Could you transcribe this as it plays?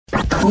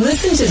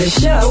Listen to the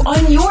show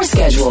on your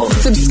schedule.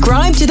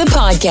 Subscribe to the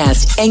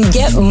podcast and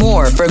get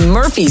more from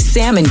Murphy,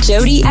 Sam, and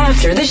Jody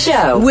after the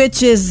show.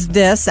 Which is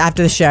this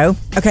after the show.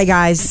 Okay,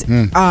 guys.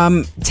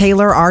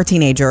 Taylor, our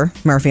teenager,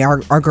 Murphy, our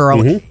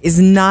girl, is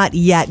not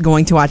yet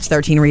going to watch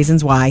 13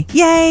 Reasons Why.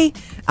 Yay!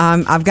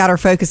 I've got her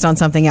focused on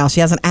something else. She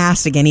hasn't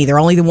asked again either.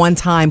 Only the one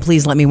time,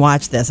 please let me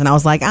watch this. And I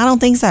was like, I don't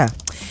think so.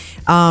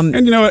 And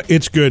you know what?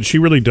 It's good. She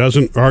really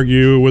doesn't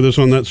argue with us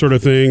on that sort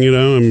of thing, you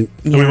know.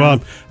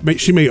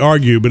 She may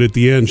argue, but at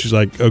the end, she's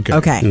like, okay.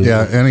 Okay.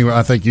 Yeah, anyway,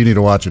 I think you need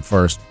to watch it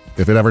first.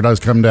 If it ever does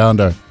come down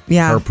to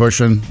her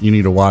pushing, you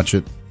need to watch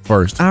it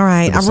first. All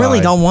right. I really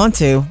don't want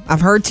to.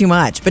 I've heard too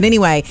much. But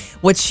anyway,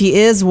 what she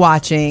is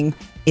watching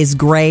is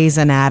Grey's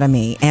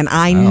Anatomy, and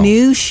I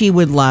knew she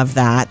would love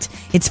that.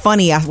 It's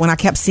funny, when I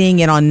kept seeing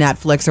it on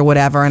Netflix or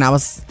whatever, and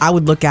I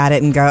would look at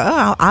it and go,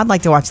 oh, I'd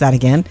like to watch that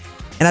again.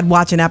 And I'd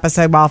watch an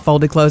episode while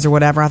folded clothes or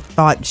whatever. I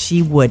thought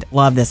she would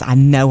love this. I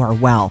know her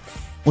well.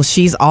 Well,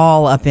 she's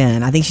all up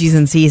in. I think she's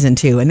in season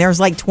 2. And there's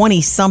like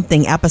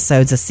 20-something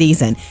episodes a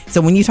season.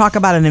 So when you talk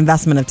about an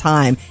investment of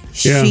time,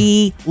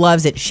 she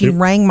loves it. She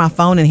rang my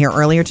phone in here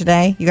earlier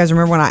today. You guys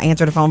remember when I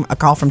answered a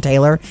call from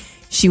Taylor?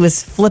 She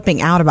was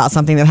flipping out about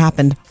something that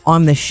happened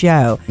on the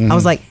show. I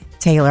was like,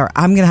 Taylor,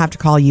 I'm going to have to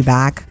call you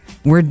back.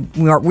 We're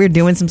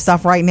doing some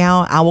stuff right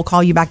now. I will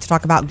call you back to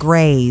talk about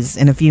Grey's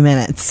in a few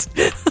minutes.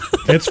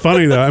 It's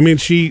funny, though. I mean,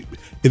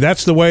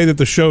 that's the way that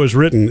the show is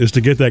written, is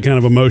to get that kind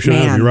of emotion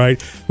out of you, right?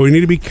 But we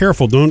need to be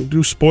careful. Don't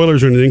do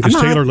spoilers or anything, because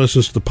Taylor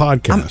listens to the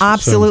podcast. I'm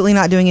absolutely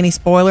not doing any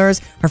spoilers.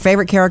 Her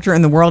favorite character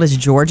in the world is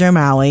George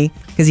O'Malley,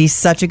 because he's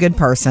such a good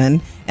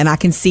person, and I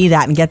can see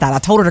that and get that. I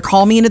told her to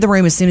call me into the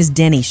room as soon as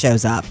Denny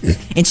shows up,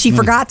 and she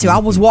forgot to. I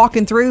was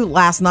walking through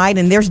last night,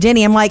 and there's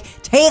Denny. I'm like,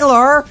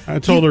 Taylor! I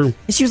told her. And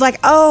she was like,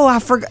 oh, I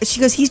forgot. She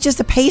goes, he's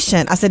just a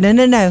patient. I said,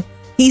 no.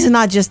 He's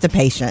not just a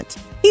patient.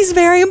 He's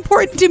very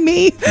important to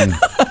me.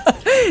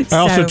 I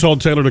also told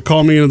Taylor to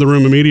call me into the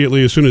room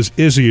immediately as soon as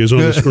Izzy is on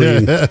the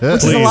screen.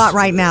 Which is a lot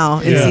right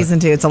now in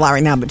season 2. It's a lot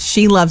right now, but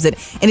she loves it.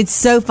 And it's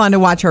so fun to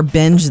watch her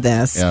binge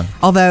this. Yeah.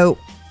 Although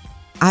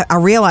I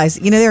realize,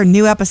 there are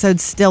new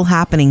episodes still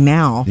happening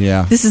now.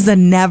 Yeah. This is a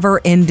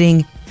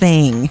never-ending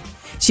thing.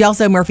 She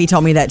also, Murphy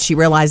told me that she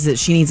realized that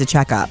she needs a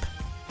checkup.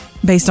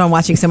 Based on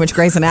watching so much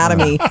Grey's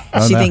Anatomy,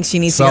 she thinks she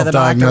needs to go to the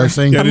doctor.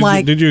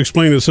 Yeah, did you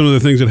explain that some of the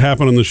things that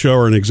happen on the show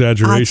are an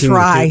exaggeration? I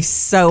try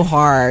so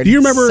hard. Do you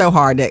remember? So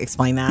hard to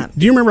explain that.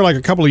 Do you remember, like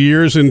a couple of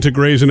years into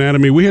Grey's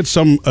Anatomy, we had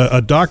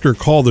a doctor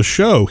call the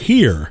show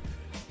here,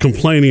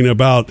 complaining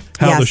about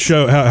how the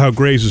show, how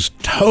Grey's is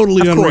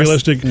totally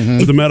unrealistic for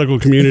the medical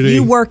community. If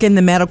you work in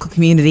the medical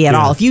community at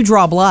all, if you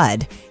draw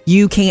blood,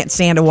 you can't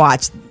stand to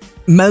watch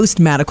most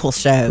medical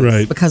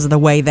shows because of the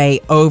way they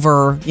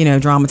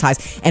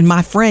dramatize. And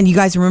my friend, you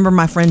guys remember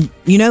my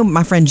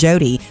friend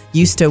Jody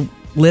used to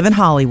live in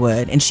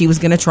Hollywood, and she was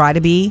going to try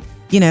to be,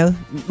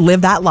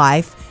 live that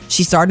life.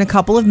 She starred in a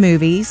couple of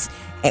movies,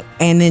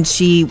 and then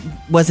she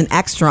was an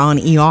extra on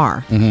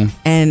ER.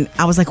 And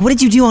I was like, what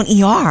did you do on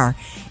ER?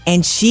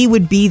 And she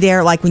would be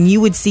there, like when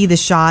you would see the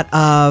shot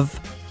of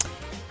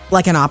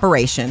like an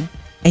operation,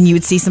 and you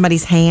would see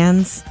somebody's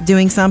hands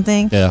doing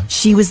something. Yeah.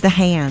 She was the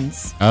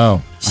hands.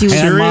 Oh. She was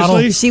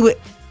seriously? She would.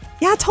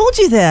 Yeah, I told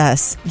you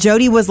this.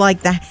 Jody was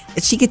like that.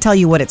 She could tell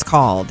you what it's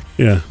called.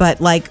 Yeah. But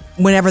like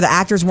whenever the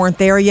actors weren't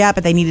there yet,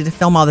 but they needed to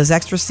film all those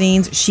extra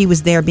scenes, she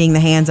was there being the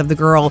hands of the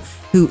girl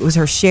who was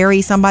her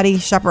Sherry, somebody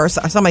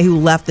who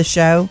left the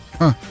show.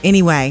 Huh.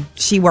 Anyway,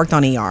 she worked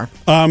on ER.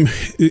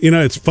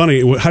 It's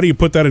funny. How do you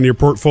put that in your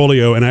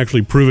portfolio and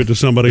actually prove it to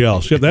somebody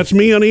else? Yeah, that's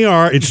me on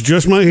ER. It's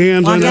just my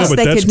hands. Well, I guess but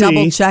they that's could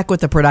double check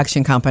with the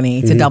production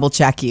company to double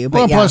check you.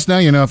 But plus now,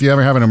 if you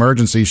ever have an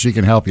emergency, she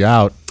can help you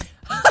out.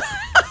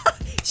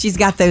 She's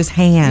got those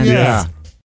hands. Yeah.